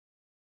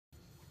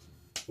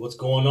What's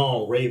going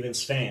on,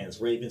 Ravens fans,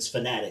 Ravens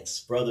fanatics,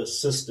 brothers,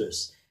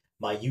 sisters,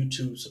 my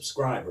YouTube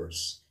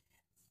subscribers?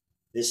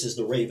 This is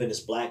the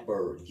Ravenous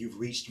Blackbird. You've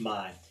reached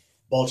my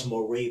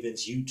Baltimore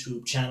Ravens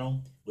YouTube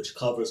channel, which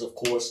covers, of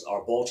course,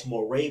 our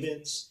Baltimore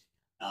Ravens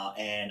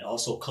and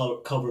also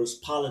covers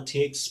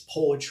politics,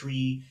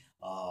 poetry,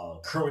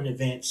 current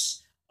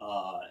events,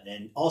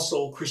 and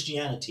also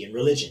Christianity and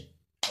religion.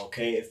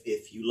 Okay,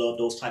 if you love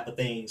those type of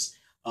things,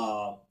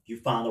 you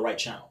found the right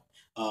channel.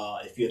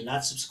 If you have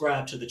not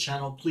subscribed to the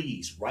channel,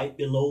 please, right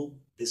below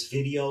this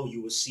video,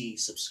 you will see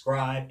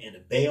subscribe and a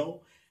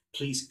bell.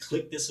 Please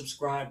click the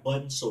subscribe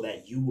button so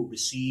that you will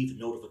receive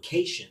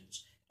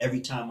notifications every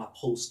time I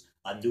post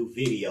a new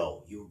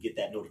video. You will get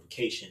that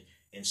notification,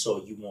 and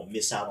so you won't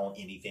miss out on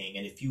anything.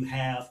 And if you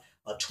have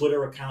a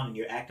Twitter account and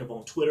you're active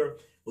on Twitter,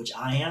 which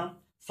I am,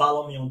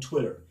 follow me on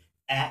Twitter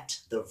at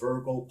the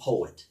Virgo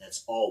Poet.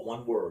 That's all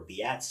one word,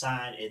 the @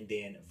 sign and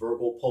then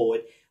Virgo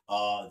Poet.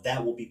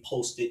 That will be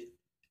posted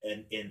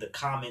in the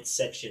comments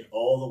section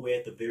all the way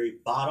at the very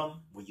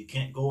bottom where you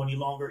can't go any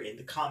longer. In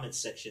the comments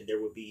section, there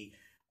will be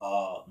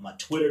my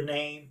Twitter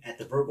name at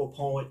the Virgo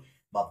Poet,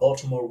 my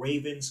Baltimore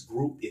Ravens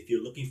group. If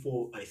you're looking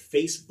for a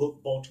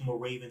Facebook Baltimore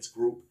Ravens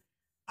group,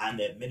 I'm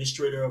the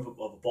administrator of a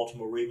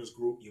Baltimore Ravens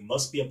group. You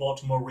must be a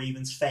Baltimore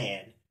Ravens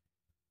fan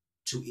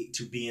to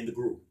be in the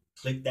group.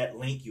 Click that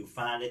link. You'll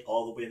find it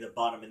all the way in the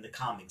bottom in the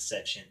comments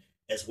section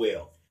as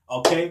well.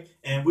 Okay,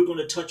 and we're going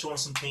to touch on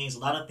some things. A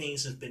lot of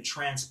things have been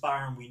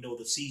transpiring. We know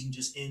the season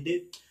just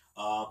ended.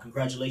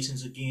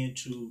 Congratulations again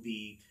to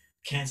the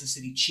Kansas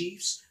City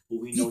Chiefs, who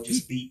we know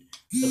just beat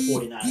the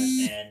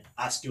 49ers. And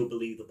I still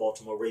believe the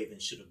Baltimore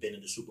Ravens should have been in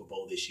the Super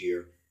Bowl this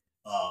year,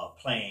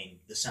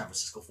 playing the San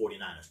Francisco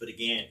 49ers. But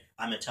again,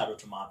 I'm entitled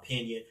to my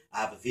opinion. I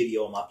have a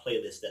video on my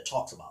playlist that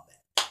talks about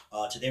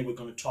that. Today we're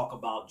going to talk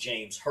about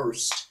James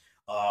Hurst,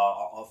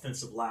 our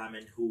offensive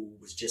lineman who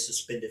was just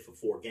suspended for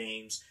 4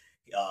 games.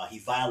 He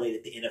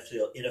violated the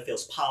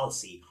NFL's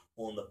policy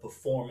on the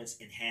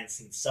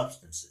performance-enhancing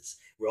substances.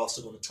 We're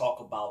also going to talk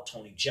about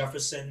Tony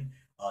Jefferson,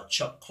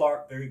 Chuck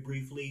Clark very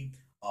briefly.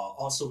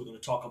 Also, we're going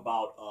to talk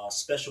about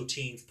special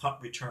teams punt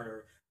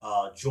returner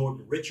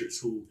Jordan Richards,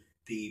 who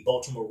the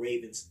Baltimore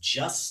Ravens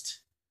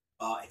just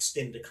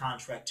extended a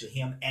contract to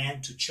him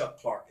and to Chuck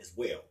Clark as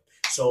well.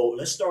 So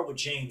let's start with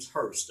James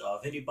Hurst.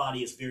 If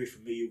anybody is very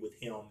familiar with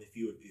him, if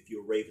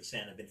you're a Ravens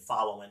fan and have been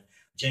following,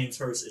 James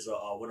Hurst is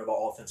one of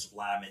our offensive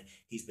linemen.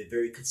 He's been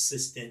very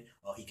consistent.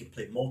 He can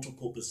play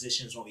multiple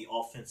positions on the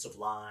offensive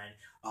line.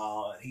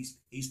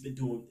 He's been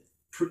doing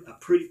a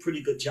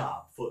pretty good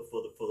job for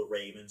the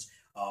Ravens.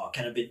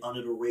 Kind of been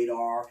under the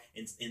radar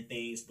in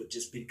things, but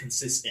just been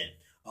consistent.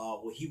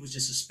 Well, he was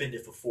just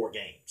suspended for 4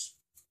 games,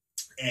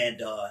 and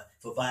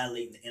for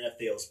violating the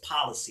NFL's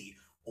policy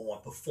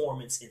on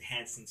performance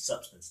enhancing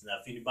substance. Now,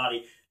 if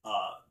anybody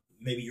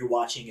maybe you're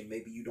watching and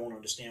maybe you don't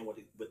understand what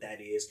that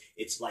is,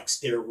 it's like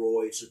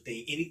steroids or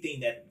anything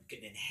that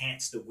can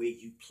enhance the way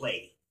you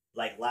play.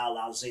 Like Lyle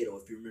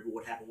Alzado, if you remember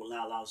what happened with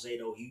Lyle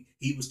Alzado,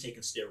 he was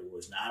taking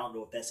steroids. Now, I don't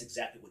know if that's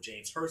exactly what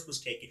James Hurst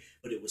was taking,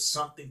 but it was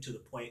something to the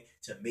point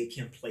to make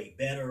him play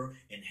better,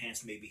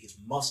 enhance maybe his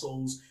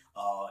muscles,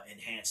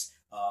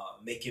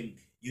 make him,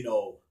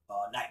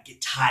 not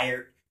get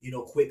tired,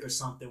 quick or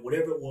something.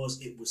 Whatever it was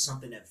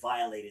something that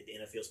violated the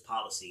NFL's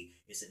policy.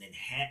 It's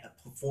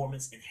a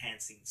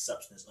performance-enhancing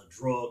substance, a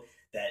drug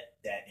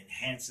that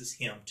enhances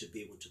him to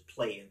be able to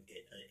play in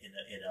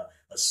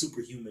a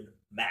superhuman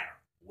manner.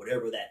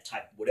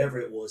 Whatever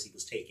it was he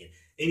was taking.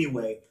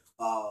 Anyway,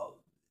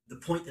 the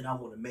point that I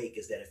want to make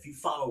is that if you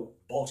follow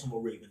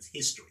Baltimore Ravens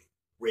history,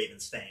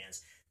 Ravens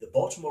fans, the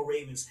Baltimore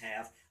Ravens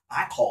have,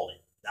 I call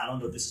it, I don't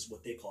know if this is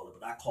what they call it,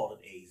 but I call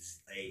it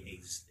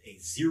a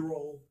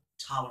zero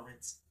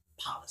tolerance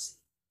policy.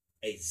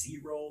 A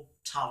zero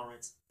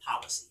tolerance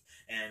policy.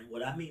 And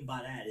what I mean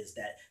by that is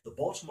that the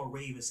Baltimore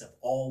Ravens have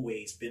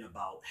always been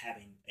about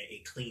having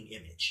a clean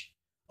image.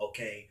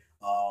 Okay?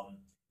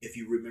 If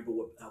you remember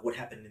what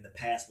happened in the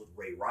past with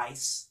Ray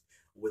Rice,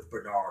 with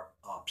Bernard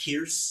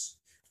Pierce,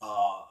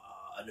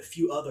 and a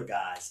few other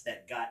guys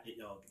that got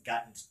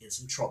in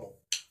some trouble,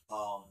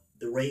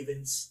 the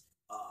Ravens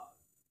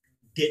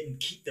didn't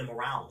keep them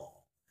around long.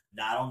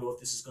 Now, I don't know if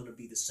this is going to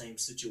be the same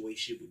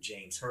situation with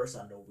James Hurst.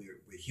 I know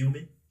we're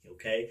human,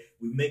 okay?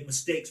 We make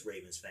mistakes,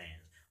 Ravens fans.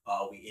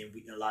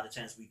 A lot of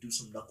times we do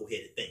some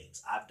knuckleheaded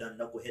things. I've done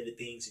knuckleheaded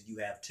things, and you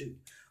have too.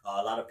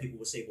 A lot of people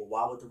would say, well,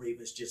 why would the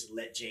Ravens just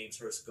let James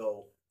Hurst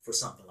go for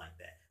something like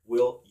that?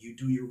 Well, you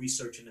do your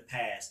research in the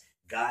past.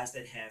 Guys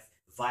that have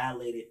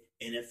violated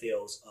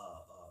NFL's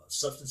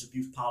substance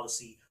abuse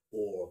policy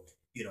or,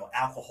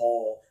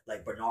 alcohol,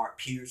 like Bernard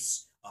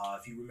Pierce.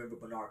 If you remember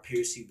Bernard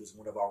Pierce, he was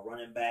one of our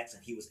running backs,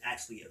 and he was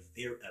actually a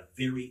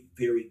very,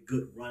 very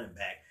good running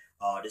back.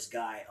 This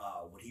guy,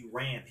 when he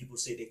ran, people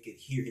say they could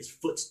hear his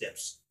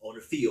footsteps on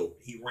the field.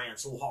 He ran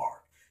so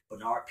hard,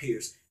 Bernard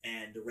Pierce,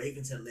 and the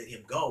Ravens had let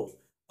him go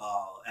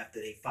after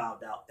they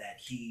found out that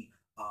he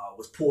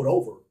was pulled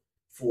over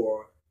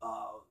for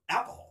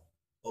alcohol.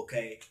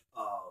 Okay,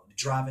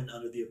 driving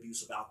under the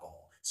abuse of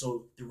alcohol.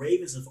 So the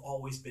Ravens have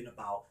always been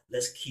about,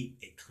 let's keep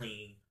a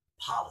clean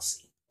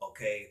policy.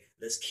 Okay,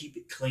 let's keep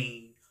it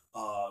clean.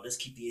 Let's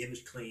keep the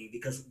image clean,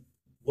 because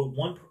what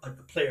one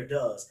player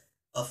does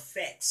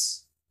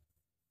affects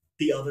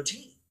the other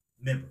team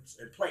members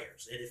and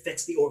players. It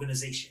affects the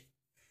organization.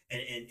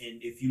 And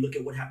if you look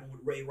at what happened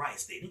with Ray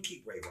Rice, they didn't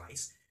keep Ray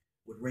Rice.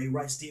 When Ray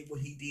Rice did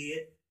what he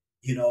did,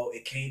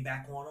 it came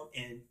back on him,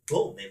 and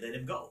boom, they let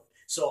him go.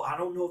 So I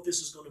don't know if this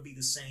is going to be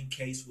the same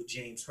case with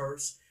James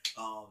Hurst,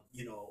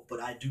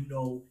 but I do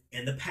know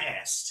in the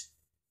past,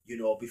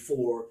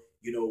 before,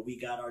 we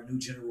got our new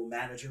general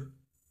manager.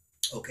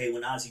 Okay,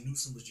 when Ozzie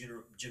Newsome was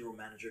general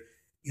manager,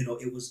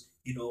 it was,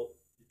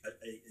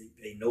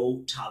 a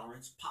no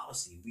tolerance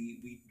policy.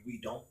 We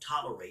don't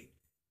tolerate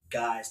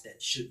guys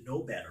that should know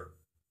better,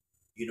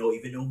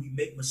 even though we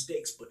make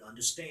mistakes, but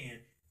understand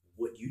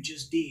what you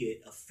just did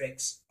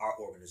affects our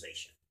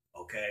organization.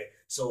 Okay,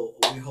 so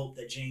we hope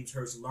that James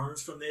Hurst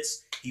learns from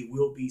this. He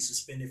will be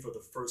suspended for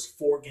the first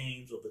 4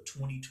 games of the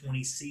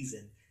 2020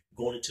 season,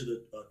 going into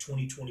the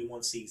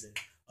 2021 season.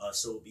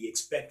 So be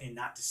expecting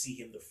not to see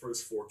him the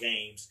first 4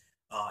 games.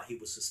 He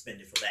was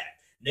suspended for that.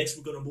 Next,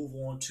 we're going to move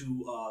on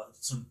to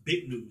some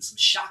big news, some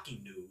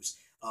shocking news.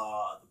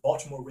 The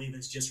Baltimore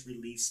Ravens just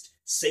released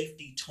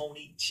safety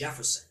Tony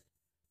Jefferson.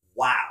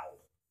 Wow.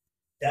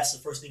 That's the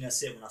first thing I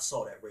said when I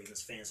saw that,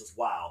 Ravens fans, was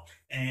wow.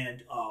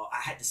 And I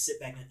had to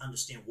sit back and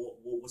understand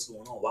what's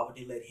going on. Why would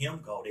they let him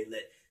go? They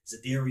let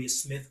Zadarius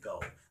Smith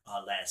go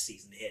last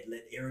season. They had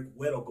let Eric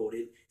Weddle go.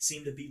 They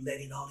seem to be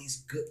letting all these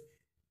good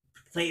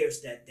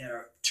players that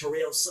are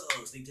Terrell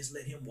Suggs, they just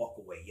let him walk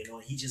away,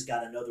 and he just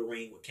got another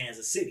ring with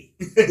Kansas City.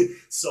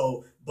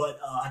 So, but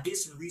I did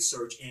some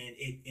research, and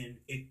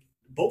it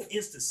both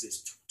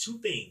instances, 2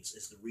 things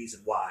is the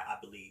reason why I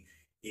believe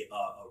it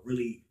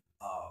really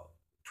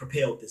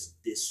propelled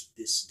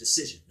this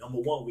decision. Number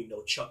one, we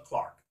know Chuck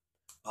Clark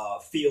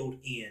filled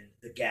in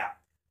the gap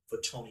for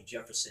Tony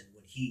Jefferson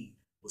when he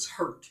was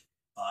hurt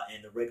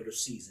in the regular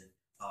season.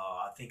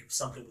 I think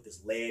something with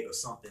his leg or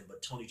something,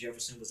 but Tony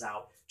Jefferson was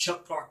out.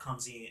 Chuck Clark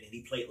comes in and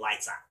he played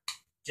lights out.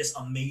 Just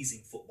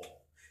amazing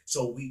football.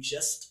 So we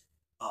just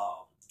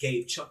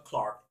gave Chuck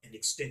Clark an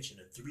extension,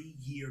 a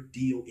 3-year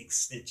deal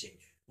extension.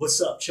 What's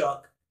up,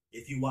 Chuck?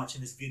 If you're watching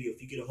this video, if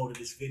you get a hold of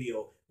this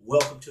video,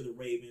 welcome to the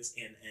Ravens,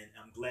 and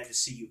I'm glad to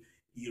see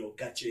you,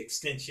 got your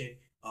extension,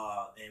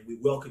 and we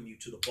welcome you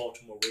to the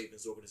Baltimore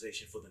Ravens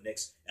organization for the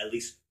next at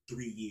least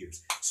 3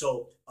 years.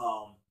 So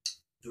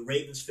the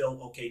Ravens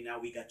felt, okay, now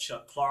we got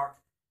Chuck Clark,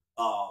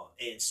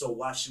 and so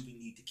why should we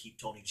need to keep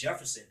Tony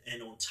Jefferson?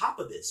 And on top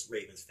of this,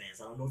 Ravens fans,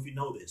 I don't know if you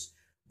know this,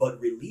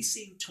 but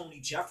releasing Tony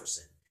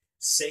Jefferson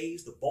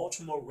saves the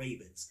Baltimore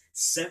Ravens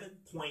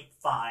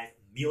 $7.5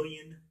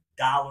 million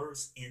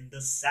in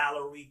the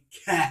salary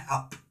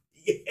cap.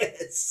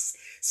 Yes,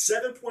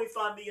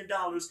 $7.5 million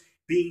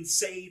being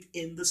saved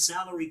in the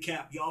salary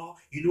cap, y'all.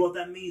 You know what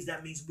that means?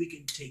 That means we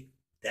can take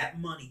that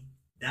money.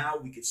 Now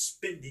we can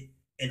spend it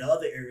in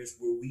other areas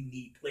where we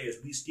need players.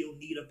 We still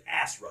need a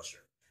pass rusher.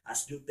 I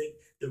still think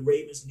the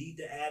Ravens need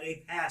to add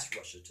a pass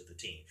rusher to the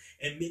team,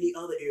 and many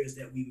other areas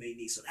that we may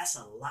need. So that's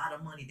a lot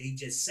of money they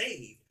just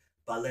saved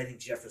by letting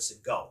Jefferson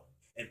go.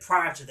 And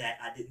prior to that,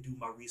 I didn't do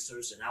my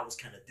research, and I was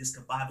kind of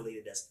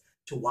discombobulated as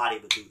to why they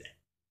would do that.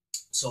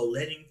 So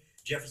letting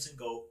Jefferson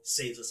go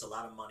saves us a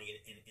lot of money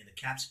in the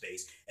cap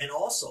space. And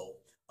also,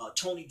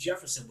 Tony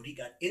Jefferson, when he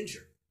got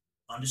injured,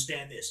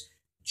 understand this,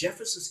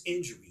 Jefferson's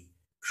injury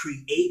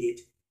created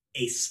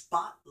a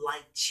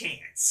spotlight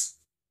chance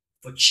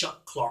for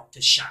Chuck Clark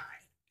to shine.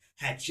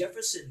 Had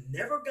Jefferson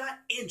never got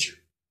injured,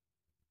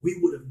 we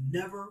would have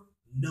never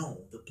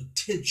known the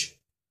potential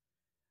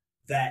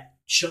that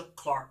Chuck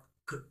Clark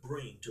could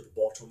bring to the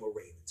Baltimore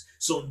Ravens.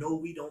 So no,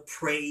 we don't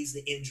praise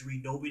the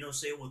injury. No, we don't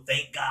say, well,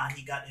 thank God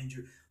he got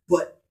injured.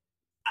 But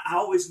I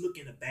always look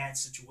in a bad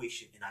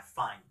situation and I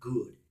find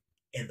good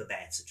in the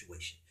bad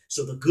situation.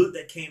 So the good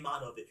that came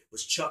out of it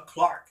was Chuck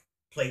Clark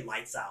played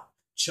lights out.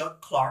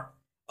 Chuck Clark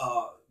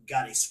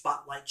got a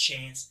spotlight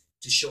chance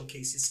to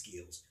showcase his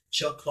skills.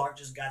 Chuck Clark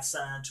just got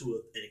signed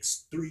to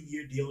a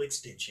 3-year deal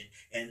extension.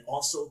 And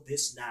also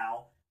this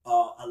now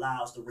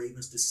allows the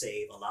Ravens to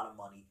save a lot of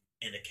money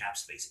in the cap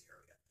space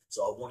area.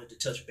 So I wanted to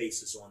touch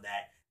bases on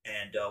that.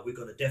 And we're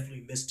going to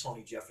definitely miss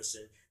Tony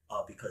Jefferson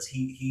because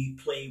he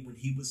played when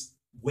he was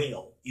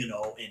well,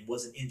 and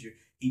wasn't injured.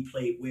 He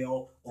played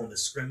well on the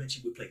scrimmage.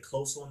 He would play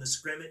close on the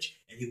scrimmage,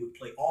 and he would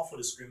play off of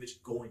the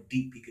scrimmage going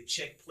deep. He could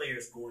check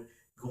players going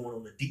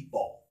on the deep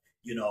ball,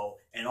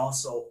 and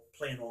also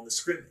playing on the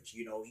scrimmage.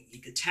 He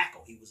could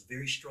tackle. He was a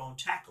very strong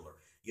tackler.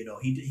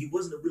 He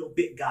wasn't a real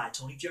big guy.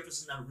 Tony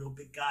Jefferson's not a real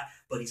big guy,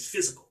 but he's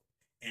physical.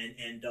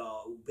 And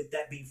with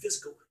that being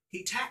physical,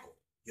 he tackled.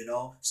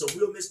 So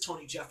we'll miss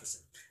Tony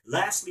Jefferson.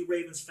 Lastly,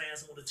 Ravens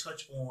fans, I want to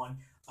touch on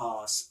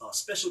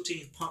special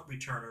teams punt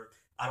returner.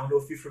 I don't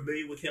know if you're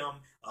familiar with him.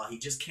 He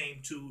just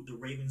came to the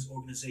Ravens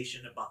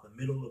organization about the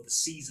middle of the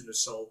season or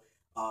so,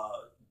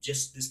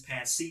 just this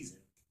past season.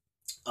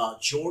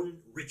 Jordan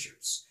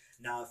Richards.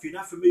 Now, if you're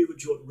not familiar with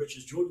Jordan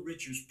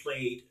Richards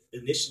played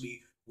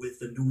initially with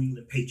the New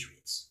England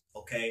Patriots.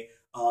 Okay,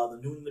 the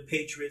New England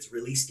Patriots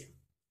released him.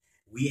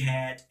 We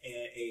had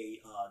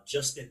a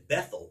Justin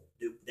Bethel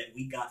that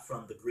we got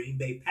from the Green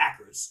Bay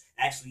Packers.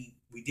 Actually,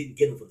 we didn't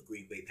get him from the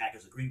Green Bay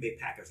Packers. The Green Bay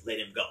Packers let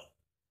him go.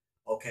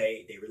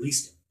 Okay, they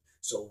released him.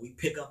 So we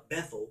pick up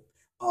Bethel,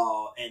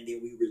 and then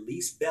we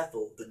release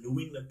Bethel. The New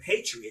England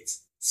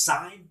Patriots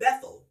signed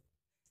Bethel,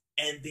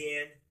 and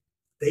then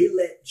they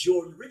let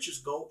Jordan Richards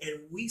go,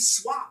 and we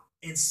swap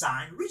and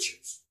sign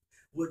Richards.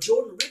 Well,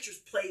 Jordan Richards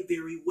played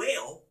very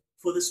well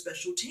for the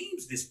special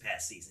teams this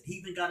past season. He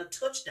even got a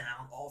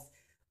touchdown off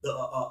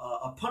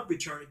a punt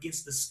return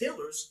against the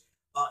Steelers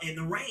in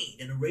the rain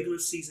in a regular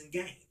season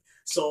game.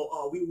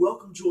 So we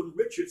welcome Jordan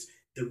Richards.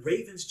 The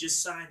Ravens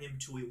just signed him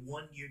to a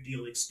one-year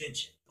deal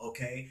extension,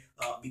 okay,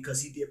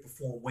 because he did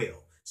perform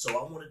well. So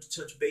I wanted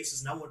to touch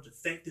bases, and I wanted to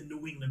thank the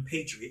New England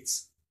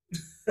Patriots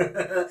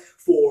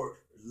for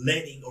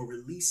letting or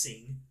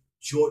releasing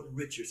Jordan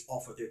Richards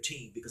off of their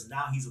team, because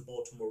now he's a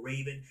Baltimore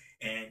Raven,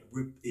 and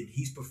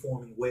he's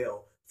performing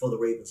well for the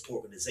Ravens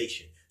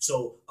organization.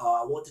 So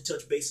I want to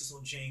touch bases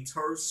on James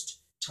Hurst,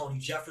 Tony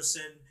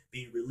Jefferson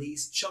being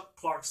released, Chuck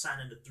Clark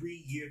signing a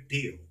 3-year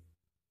deal,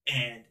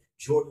 and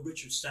Jordan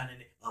Richards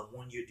signing a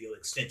 1-year deal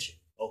extension.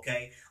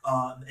 Okay,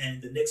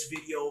 and the next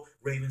video,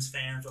 Ravens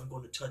fans, I'm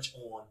going to touch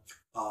on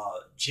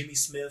Jimmy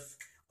Smith,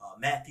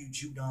 Matthew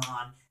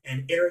Judon,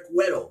 and Eric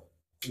Weddle,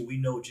 who we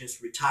know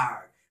just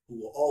retired, who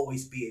will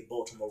always be a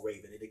Baltimore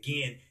Raven. And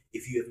again,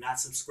 if you have not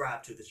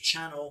subscribed to this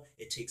channel,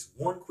 it takes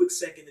one quick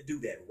second to do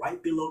that.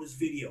 Right below this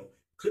video,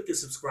 click the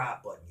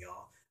subscribe button,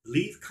 y'all.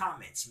 Leave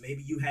comments.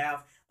 Maybe you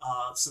have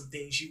some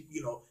things,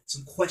 you know,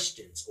 some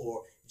questions,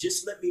 or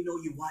just let me know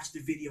you watched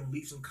the video and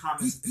leave some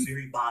comments at the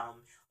very bottom.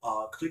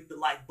 Click the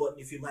like button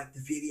if you like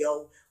the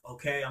video.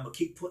 Okay, I'm going to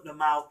keep putting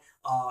them out,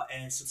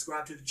 and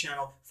subscribe to the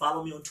channel.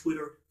 Follow me on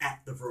Twitter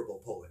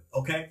 @TheVerbalPoet.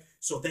 Okay,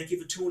 so thank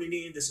you for tuning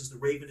in. This is the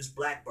Ravenous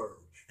Blackbird,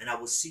 and I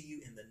will see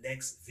you in the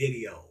next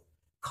video.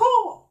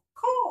 Call!